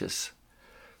unconscious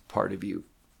part of you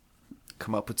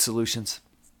come up with solutions.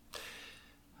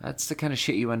 That's the kind of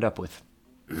shit you end up with.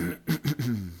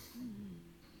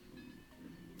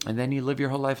 And then you live your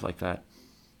whole life like that.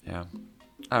 Yeah.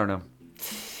 I don't know.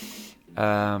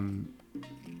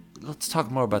 Let's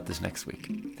talk more about this next week.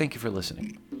 Thank you for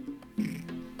listening.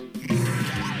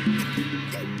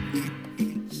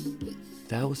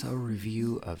 That was our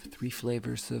review of 3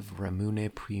 flavors of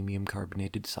Ramuné premium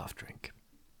carbonated soft drink.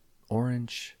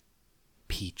 Orange,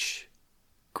 peach,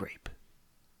 grape.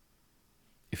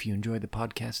 If you enjoy the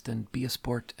podcast, then be a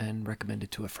sport and recommend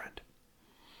it to a friend.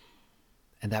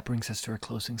 And that brings us to our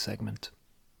closing segment.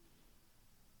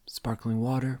 Sparkling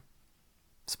water,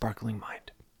 sparkling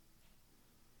mind.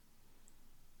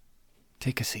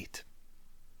 Take a seat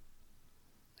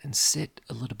and sit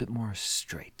a little bit more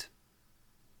straight.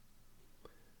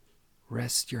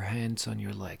 Rest your hands on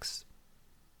your legs.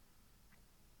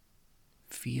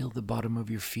 Feel the bottom of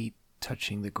your feet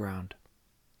touching the ground.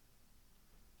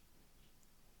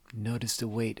 Notice the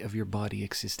weight of your body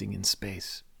existing in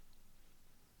space.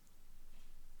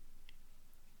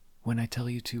 When I tell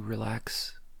you to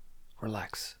relax,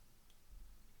 relax.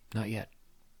 Not yet.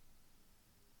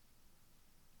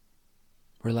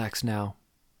 Relax now.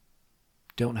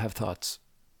 Don't have thoughts.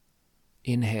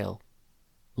 Inhale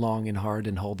long and hard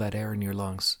and hold that air in your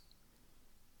lungs.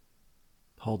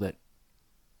 Hold it.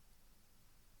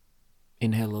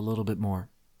 Inhale a little bit more.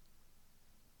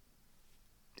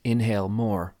 Inhale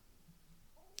more.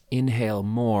 Inhale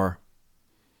more.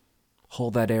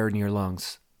 Hold that air in your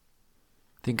lungs.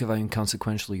 Think of how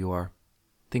inconsequential you are.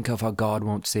 Think of how God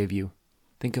won't save you.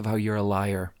 Think of how you're a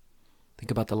liar.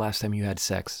 Think about the last time you had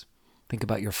sex. Think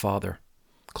about your father.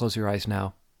 Close your eyes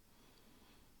now.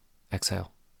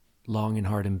 Exhale. Long and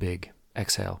hard and big.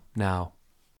 Exhale. Now.